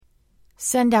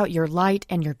Send out your light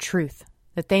and your truth,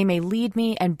 that they may lead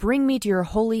me and bring me to your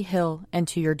holy hill and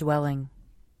to your dwelling.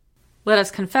 Let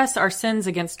us confess our sins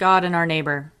against God and our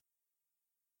neighbor.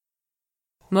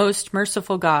 Most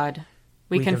merciful God,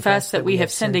 we confess that we have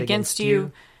sinned against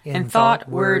you in thought,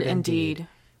 word, and deed,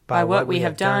 by what we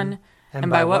have done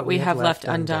and by what we have left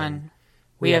undone.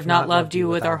 We have not loved you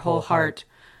with our whole heart.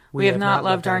 We have not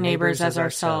loved our neighbors as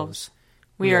ourselves.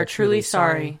 We are truly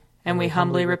sorry, and we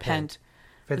humbly repent.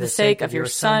 For the sake of your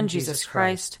Son, Jesus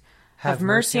Christ, have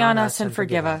mercy on us and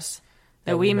forgive us,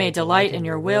 that we may delight in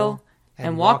your will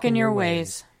and walk in your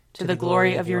ways, to the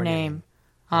glory of your name.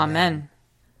 Amen.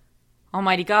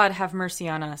 Almighty God, have mercy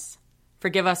on us.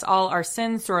 Forgive us all our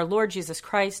sins through our Lord Jesus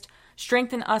Christ.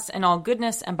 Strengthen us in all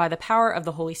goodness, and by the power of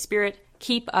the Holy Spirit,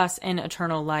 keep us in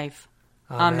eternal life.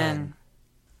 Amen.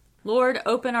 Lord,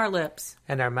 open our lips,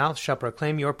 and our mouth shall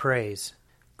proclaim your praise.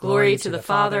 Glory to the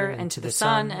Father, and to the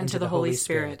Son, and to the Holy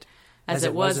Spirit, as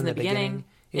it was in the beginning,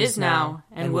 is now,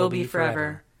 and will be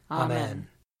forever. Amen.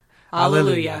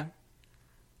 Alleluia.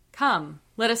 Come,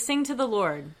 let us sing to the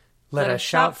Lord. Let us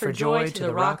shout for joy to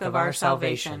the rock of our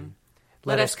salvation.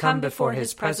 Let us come before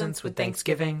his presence with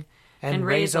thanksgiving, and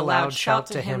raise a loud shout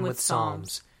to him with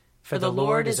psalms. For the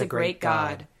Lord is a great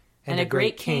God, and a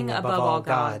great King above all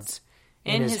gods.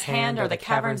 In his hand are the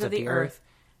caverns of the earth,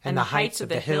 and the heights of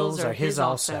the hills are his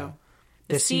also.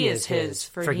 The sea is his,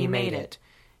 for he made it,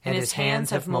 and his hands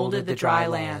have molded the dry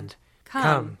land.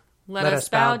 Come, let us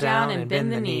bow down and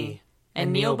bend the knee,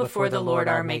 and kneel before the Lord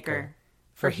our Maker.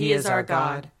 For he is our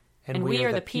God, and we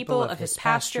are the people of his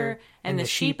pasture and the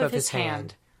sheep of his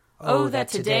hand. Oh, that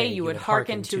today you would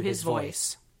hearken to his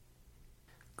voice.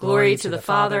 Glory to the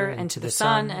Father, and to the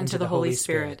Son, and to the Holy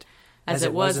Spirit, as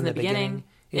it was in the beginning,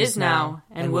 is now,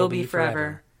 and will be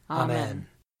forever. Amen.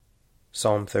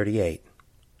 Psalm 38.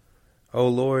 O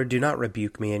Lord, do not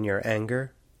rebuke me in your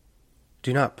anger.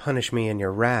 Do not punish me in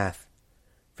your wrath,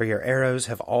 for your arrows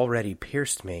have already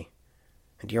pierced me,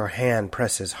 and your hand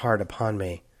presses hard upon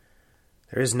me.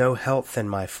 There is no health in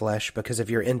my flesh because of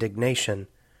your indignation.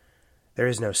 There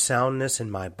is no soundness in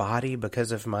my body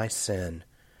because of my sin.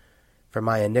 For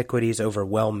my iniquities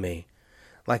overwhelm me.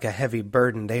 Like a heavy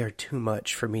burden, they are too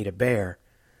much for me to bear.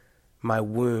 My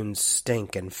wounds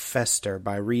stink and fester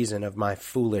by reason of my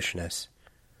foolishness.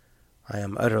 I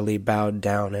am utterly bowed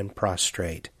down and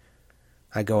prostrate.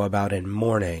 I go about in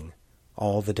mourning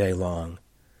all the day long.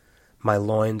 My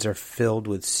loins are filled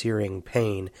with searing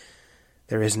pain.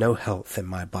 There is no health in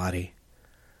my body.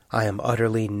 I am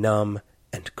utterly numb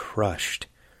and crushed.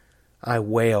 I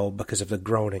wail because of the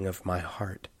groaning of my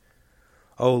heart.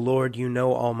 O Lord, you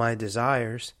know all my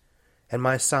desires, and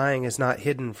my sighing is not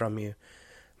hidden from you.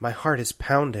 My heart is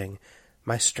pounding,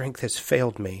 my strength has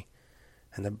failed me,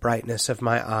 and the brightness of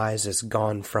my eyes is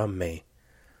gone from me.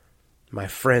 My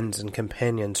friends and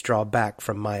companions draw back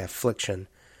from my affliction.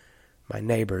 My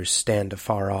neighbors stand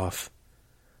afar off.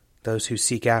 Those who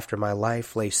seek after my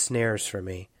life lay snares for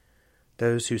me.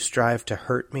 Those who strive to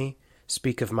hurt me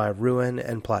speak of my ruin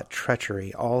and plot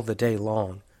treachery all the day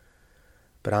long.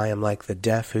 But I am like the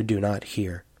deaf who do not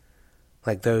hear,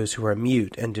 like those who are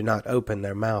mute and do not open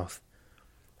their mouth.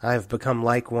 I have become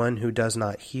like one who does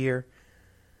not hear,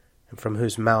 and from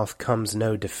whose mouth comes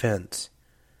no defense.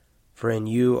 For in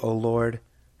you, O Lord,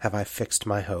 have I fixed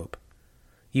my hope.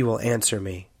 You will answer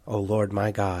me, O Lord my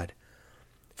God.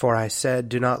 For I said,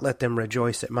 do not let them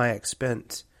rejoice at my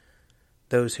expense,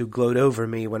 those who gloat over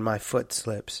me when my foot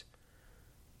slips.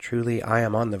 Truly I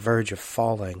am on the verge of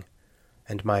falling,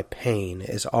 and my pain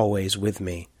is always with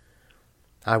me.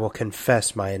 I will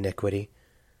confess my iniquity,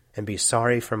 and be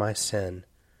sorry for my sin.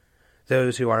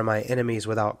 Those who are my enemies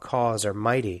without cause are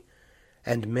mighty,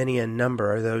 and many in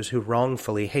number are those who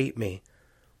wrongfully hate me.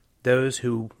 Those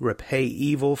who repay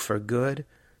evil for good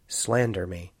slander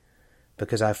me,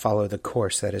 because I follow the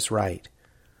course that is right.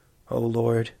 O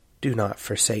Lord, do not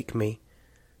forsake me.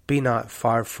 Be not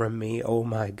far from me, O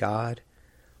my God.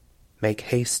 Make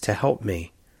haste to help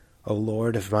me, O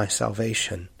Lord of my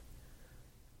salvation.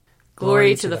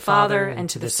 Glory to the Father, and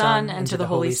to the Son, and to the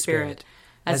Holy Spirit,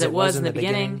 as it was in the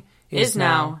beginning, is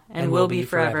now, and will be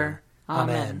forever.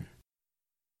 Amen.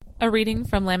 A reading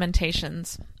from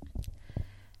Lamentations.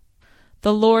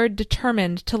 The Lord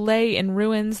determined to lay in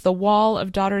ruins the wall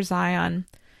of daughter Zion.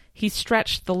 He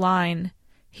stretched the line.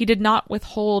 He did not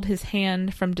withhold his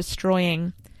hand from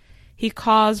destroying. He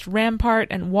caused rampart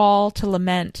and wall to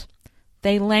lament.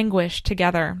 They languish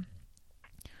together.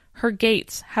 Her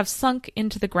gates have sunk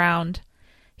into the ground.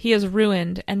 He has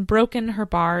ruined and broken her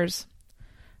bars.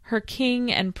 Her king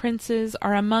and princes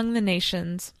are among the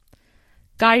nations.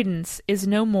 Guidance is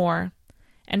no more,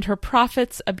 and her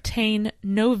prophets obtain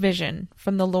no vision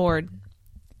from the Lord.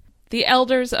 The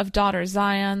elders of daughter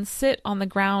Zion sit on the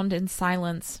ground in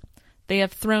silence. They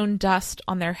have thrown dust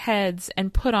on their heads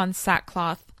and put on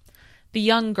sackcloth. The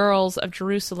young girls of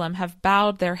Jerusalem have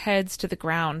bowed their heads to the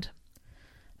ground.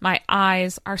 My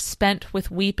eyes are spent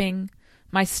with weeping.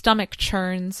 My stomach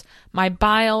churns. My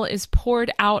bile is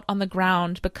poured out on the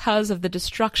ground because of the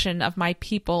destruction of my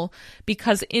people,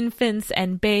 because infants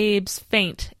and babes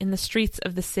faint in the streets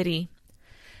of the city.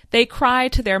 They cry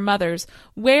to their mothers,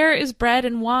 "Where is bread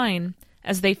and wine?"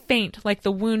 as they faint like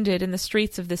the wounded in the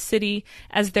streets of the city,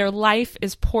 as their life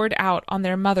is poured out on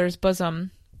their mother's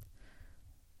bosom.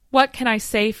 What can I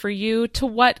say for you? To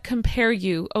what compare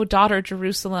you, O daughter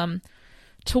Jerusalem?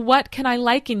 To what can I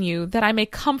liken you, that I may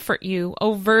comfort you,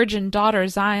 O virgin daughter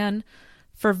Zion?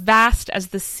 For vast as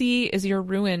the sea is your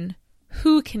ruin.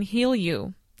 Who can heal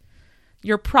you?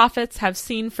 Your prophets have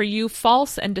seen for you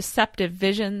false and deceptive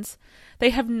visions. They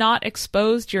have not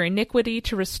exposed your iniquity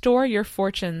to restore your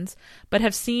fortunes, but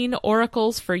have seen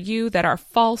oracles for you that are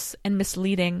false and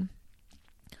misleading.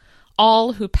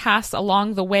 All who pass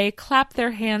along the way clap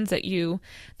their hands at you.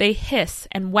 They hiss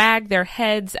and wag their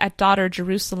heads at daughter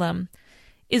Jerusalem.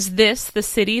 Is this the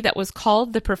city that was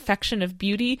called the perfection of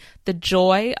beauty, the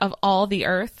joy of all the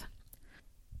earth?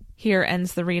 Here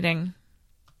ends the reading.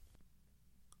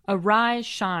 Arise,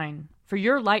 shine, for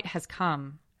your light has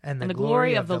come, and the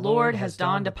glory of the Lord has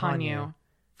dawned upon you.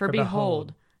 For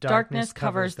behold, darkness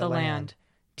covers the land,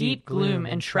 deep gloom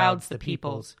enshrouds the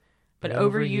peoples. But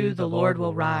over you the Lord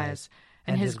will rise,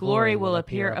 and his glory will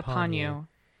appear upon you.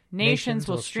 Nations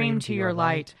will stream to your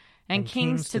light, and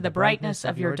kings to the brightness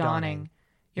of your dawning.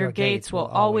 Your gates will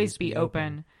always be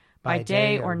open. By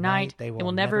day or night they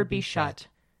will never be shut.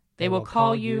 They will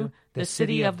call you the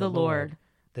city of the Lord,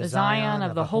 the Zion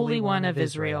of the Holy One of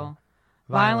Israel.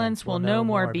 Violence will no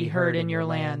more be heard in your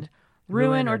land,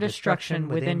 ruin or destruction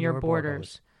within your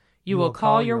borders. You will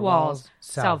call your walls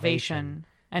salvation,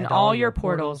 and all your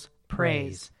portals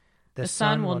praise. The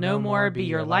sun will no more be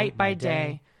your light by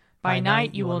day. By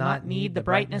night you will not need the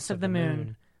brightness of the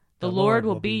moon. The Lord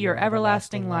will be your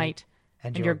everlasting light,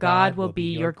 and your God will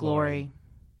be your glory.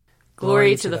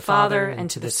 Glory to the Father, and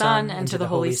to the Son, and to the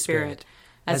Holy Spirit,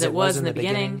 as it was in the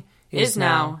beginning, is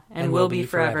now, and will be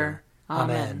forever.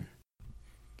 Amen.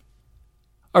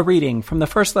 A reading from the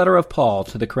first letter of Paul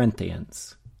to the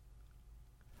Corinthians.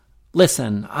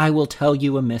 Listen, I will tell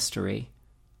you a mystery.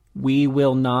 We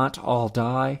will not all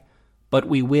die, but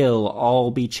we will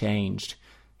all be changed,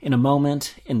 in a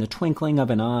moment, in the twinkling of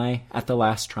an eye, at the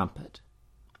last trumpet.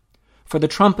 For the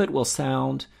trumpet will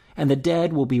sound, and the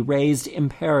dead will be raised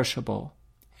imperishable,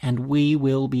 and we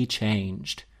will be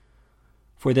changed.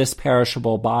 For this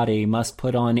perishable body must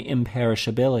put on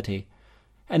imperishability,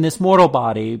 and this mortal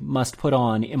body must put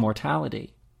on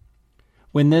immortality.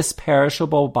 When this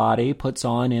perishable body puts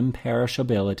on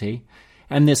imperishability,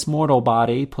 and this mortal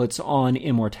body puts on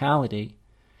immortality,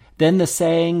 then the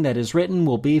saying that is written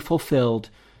will be fulfilled,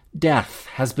 Death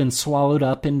has been swallowed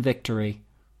up in victory.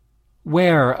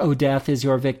 Where, O death, is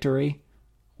your victory?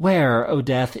 Where, O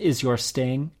death, is your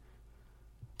sting?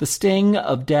 The sting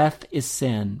of death is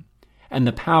sin, and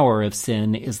the power of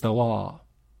sin is the law.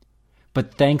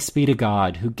 But thanks be to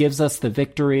God, who gives us the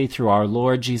victory through our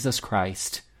Lord Jesus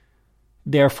Christ.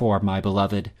 Therefore, my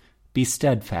beloved, be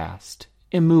steadfast,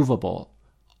 immovable,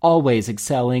 always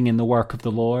excelling in the work of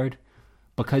the Lord,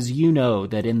 because you know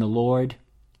that in the Lord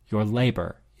your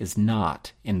labor is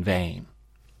not in vain.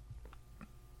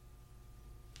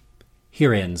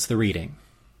 Here ends the reading.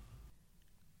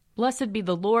 Blessed be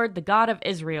the Lord, the God of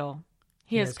Israel.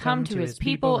 He has come to his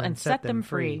people and set them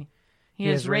free. He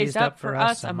has raised up for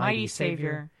us a mighty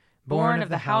Savior, born of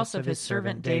the house of his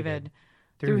servant David.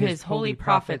 Through his holy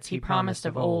prophets he promised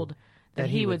of old that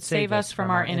he would save us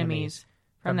from our enemies,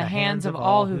 from the hands of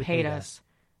all who hate us.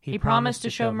 He promised to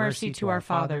show mercy to our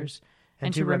fathers,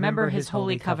 and to remember his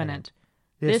holy covenant.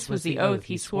 This was the oath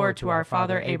he swore to our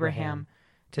father Abraham,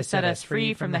 to set us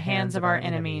free from the hands of our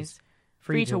enemies,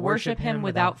 free to worship him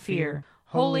without fear,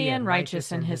 holy and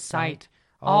righteous in his sight,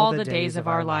 all the days of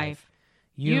our life.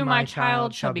 You, my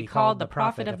child, shall be called the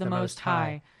prophet of the Most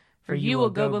High, for you will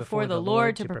go before the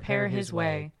Lord to prepare his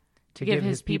way, to give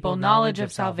his people knowledge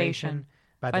of salvation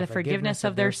by the forgiveness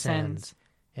of their sins.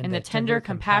 In the tender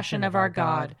compassion of our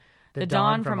God, the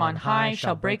dawn from on high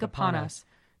shall break upon us,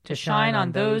 to shine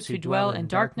on those who dwell in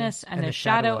darkness and the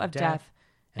shadow of death,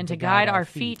 and to guide our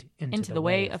feet into the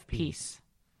way of peace.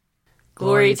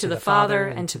 Glory to the Father,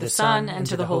 and to the Son, and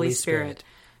to the Holy Spirit,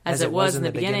 as it was in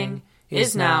the beginning,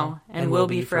 is now, and will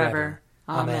be forever.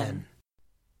 Amen.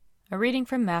 A reading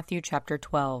from Matthew chapter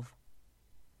 12.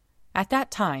 At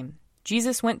that time,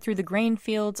 Jesus went through the grain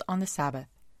fields on the Sabbath.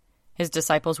 His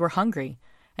disciples were hungry,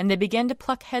 and they began to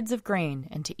pluck heads of grain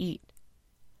and to eat.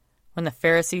 When the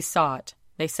Pharisees saw it,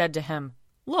 they said to him,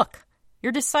 "Look,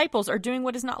 your disciples are doing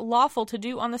what is not lawful to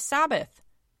do on the Sabbath."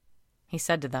 He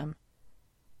said to them,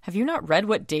 "Have you not read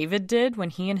what David did when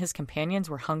he and his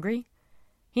companions were hungry?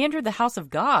 He entered the house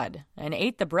of God and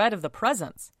ate the bread of the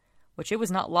presence, which it was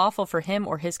not lawful for him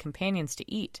or his companions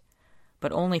to eat,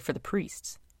 but only for the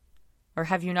priests. Or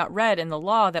have you not read in the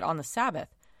law that on the Sabbath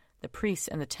the priests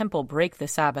in the temple break the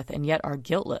Sabbath and yet are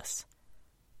guiltless?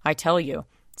 I tell you,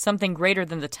 something greater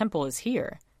than the temple is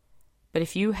here. But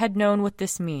if you had known what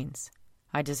this means,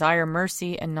 'I desire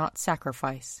mercy and not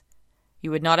sacrifice,' you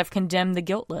would not have condemned the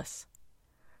guiltless.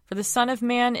 For the Son of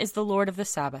Man is the Lord of the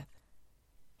Sabbath."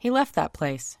 He left that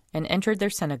place and entered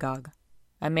their synagogue.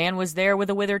 A man was there with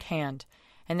a withered hand,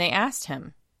 and they asked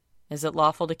him, "Is it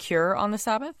lawful to cure on the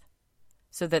Sabbath?"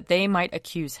 so that they might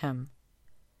accuse him.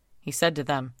 He said to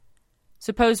them,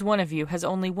 "Suppose one of you has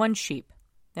only one sheep,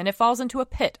 and it falls into a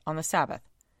pit on the Sabbath.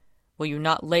 Will you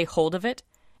not lay hold of it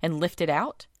and lift it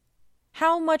out?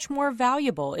 How much more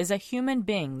valuable is a human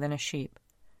being than a sheep?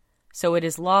 So it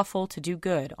is lawful to do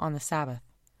good on the Sabbath."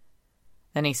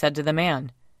 Then he said to the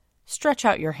man, "Stretch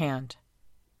out your hand."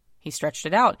 He stretched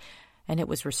it out, and it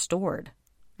was restored,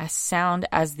 as sound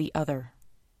as the other.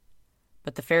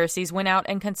 But the Pharisees went out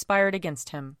and conspired against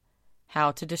him,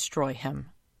 how to destroy him.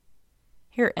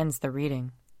 Here ends the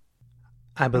reading.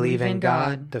 I believe in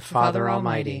God, the Father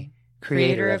Almighty,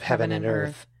 creator of heaven and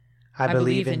earth. I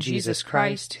believe in Jesus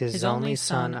Christ, his only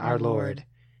Son, our Lord.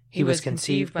 He was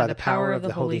conceived by the power of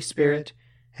the Holy Spirit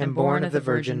and born of the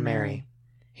Virgin Mary.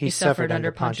 He suffered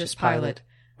under Pontius Pilate,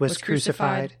 was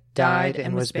crucified, died,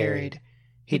 and was buried.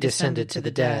 He descended to the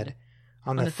dead.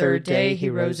 On the third day he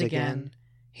rose again.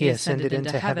 He ascended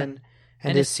into heaven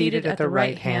and is seated at the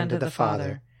right hand of the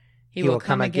Father. He will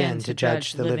come again to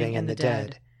judge the living and the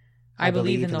dead. I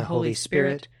believe in the Holy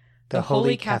Spirit, the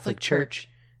Holy Catholic Church,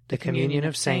 the communion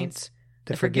of saints,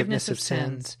 the forgiveness of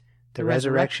sins, the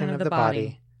resurrection of the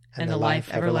body, and the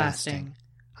life everlasting.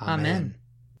 Amen.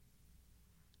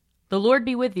 The Lord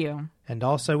be with you. And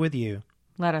also with you.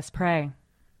 Let us pray.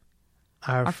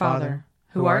 Our Father,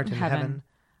 who art in heaven,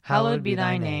 hallowed be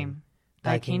thy name.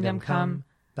 Thy kingdom come,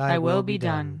 thy will be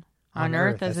done, on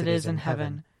earth as it is in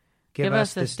heaven. Give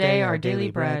us this day our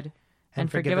daily bread,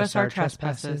 and forgive us our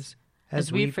trespasses,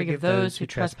 as we forgive those who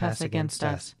trespass against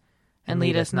us. And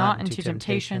lead us not into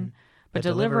temptation, but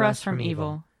deliver us from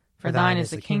evil. For thine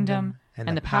is the kingdom,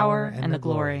 and the power, and the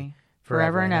glory,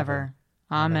 forever and ever.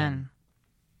 Amen.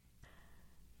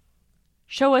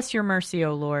 Show us your mercy,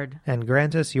 O Lord. And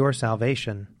grant us your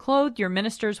salvation. Clothe your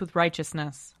ministers with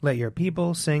righteousness. Let your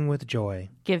people sing with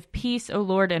joy. Give peace, O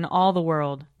Lord, in all the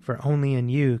world. For only in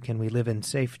you can we live in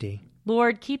safety.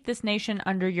 Lord, keep this nation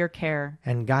under your care.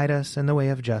 And guide us in the way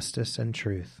of justice and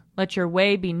truth. Let your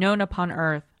way be known upon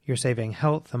earth. Your saving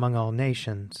health among all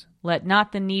nations. Let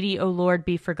not the needy, O Lord,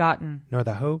 be forgotten. Nor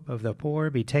the hope of the poor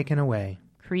be taken away.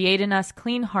 Create in us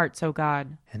clean hearts, O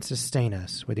God. And sustain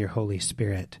us with your Holy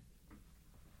Spirit.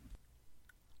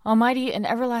 Almighty and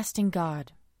everlasting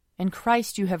God, in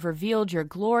Christ you have revealed your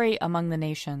glory among the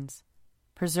nations.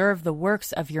 Preserve the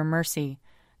works of your mercy,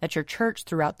 that your church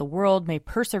throughout the world may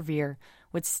persevere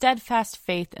with steadfast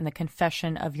faith in the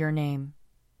confession of your name.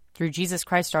 Through Jesus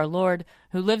Christ our Lord,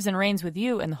 who lives and reigns with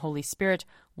you in the Holy Spirit,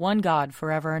 one God,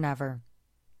 forever and ever.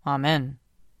 Amen.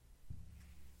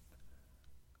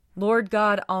 Lord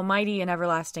God, almighty and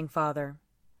everlasting Father,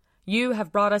 you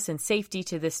have brought us in safety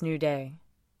to this new day.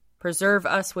 Preserve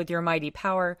us with your mighty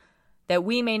power, that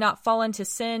we may not fall into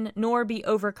sin nor be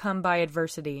overcome by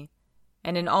adversity.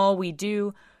 And in all we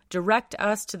do, direct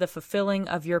us to the fulfilling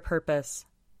of your purpose.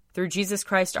 Through Jesus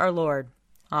Christ our Lord.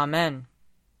 Amen.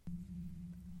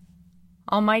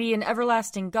 Almighty and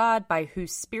everlasting God, by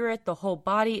whose Spirit the whole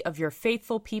body of your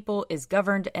faithful people is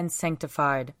governed and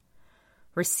sanctified,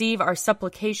 receive our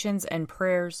supplications and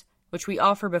prayers, which we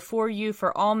offer before you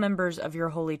for all members of your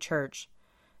holy church,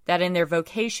 that in their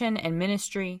vocation and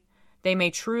ministry they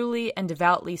may truly and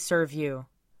devoutly serve you.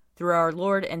 Through our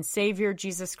Lord and Savior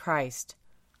Jesus Christ.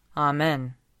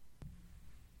 Amen.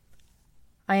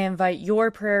 I invite your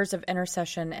prayers of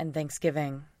intercession and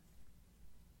thanksgiving.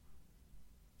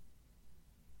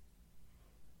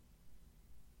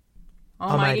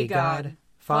 Almighty God,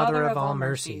 Father of all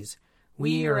mercies,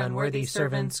 we, your unworthy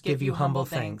servants, give you humble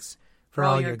thanks for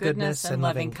all your goodness and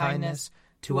loving kindness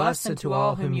to us and to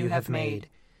all whom you have made.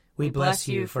 We bless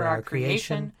you for our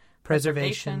creation,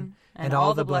 preservation, and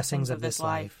all the blessings of this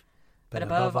life, but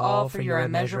above all for your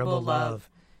immeasurable love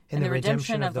in the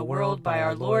redemption of the world by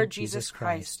our Lord Jesus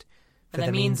Christ, for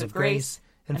the means of grace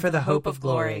and for the hope of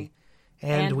glory.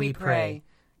 And we pray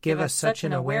give us such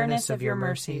an awareness of your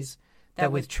mercies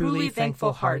that with truly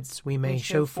thankful hearts we may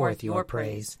show forth your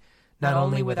praise, not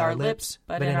only with our lips,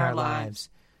 but in our lives,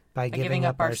 by giving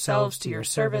up ourselves to your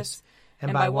service,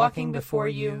 and by walking before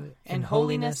you in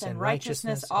holiness and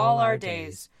righteousness all our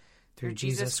days, through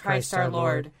Jesus Christ our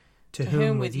Lord, to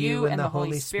whom with you and the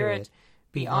Holy Spirit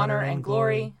be honor and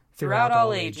glory throughout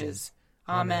all ages.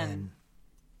 Amen.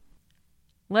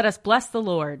 Let us bless the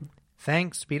Lord.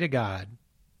 Thanks be to God.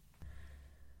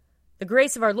 The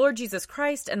grace of our Lord Jesus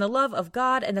Christ and the love of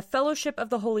God and the fellowship of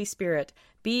the Holy Spirit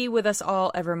be with us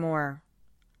all evermore.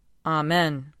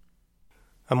 Amen.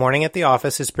 A Morning at the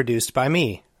Office is produced by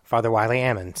me, Father Wiley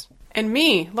Ammons. And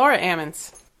me, Laura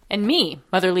Ammons. And me,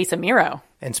 Mother Lisa Meirow.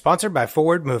 And sponsored by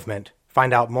Forward Movement.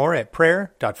 Find out more at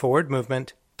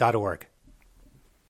prayer.forwardmovement.org.